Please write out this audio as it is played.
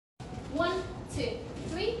2,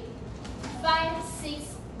 3, 5,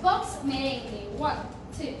 6, box merengue, 1,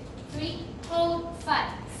 2, 3, hold,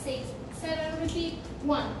 5, 6, 7, repeat,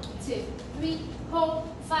 1, 2, 3, hold,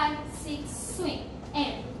 5, 6, swing,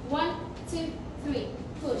 and 1, 2, 3,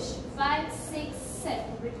 push, 5, 6, 7,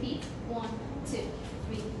 repeat, 1, 2,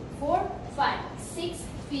 3, 4, 5, 6,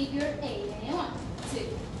 figure 8, and 1, 2,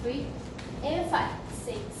 3, and 5,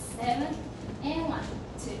 6, 7, and 1,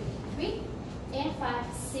 2, 3, and 5,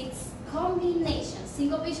 6, combination,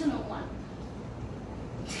 syncopation on 1,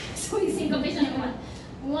 syncopation on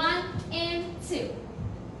 1, 1 and 2,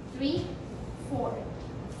 3, 4,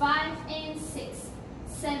 5 and 6,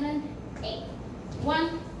 7, 8,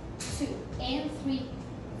 1, 2 and 3,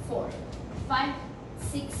 4, 5,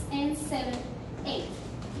 6 and 7, 8,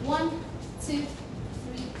 1, 2,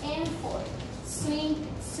 3 and 4, swing,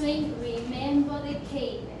 swing, remember the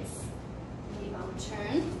cadence, rebound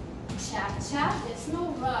turn, cha-cha, there's no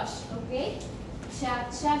rush, okay,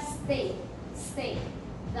 cha-cha, stay, stay,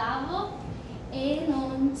 double, and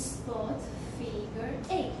on spot, figure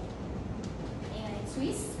 8, and I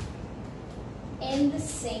twist, and the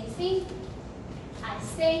same thing, I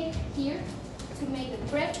stay here to make the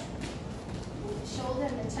breath, with the shoulder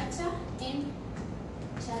and the cha-cha, and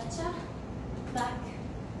cha-cha, back,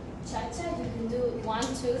 cha-cha, you can do 1, 2,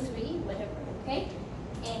 3, whatever, okay,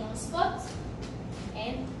 and on spot,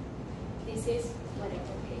 and this is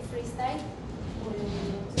whatever, okay, freestyle, 1,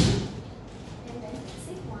 2, and then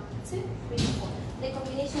 6, 1, 2, 3, 4. The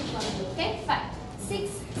combination is 1, 2, okay? 5,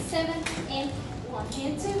 6, 7, and 1,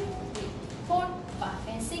 and 2, 3, 4, 5,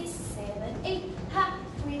 and 6, 7, 8. Ha!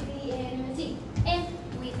 With the energy. And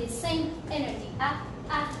with the same energy. Ah,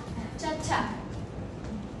 ah, cha cha.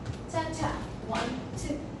 Cha cha. 1,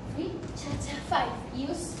 2, 3, cha cha. 5.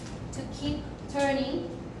 Use to keep turning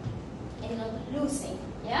and not losing.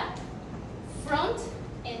 Yeah? Front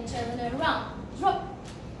and turn around. Drop.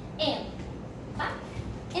 And back.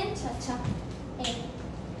 And cha cha. And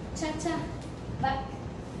cha cha. Back.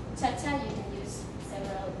 Cha cha. You can use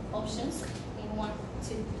several options. In 1,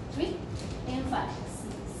 2, 3, and 5,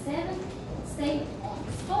 6, 7. Stay on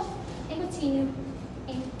the spot and continue.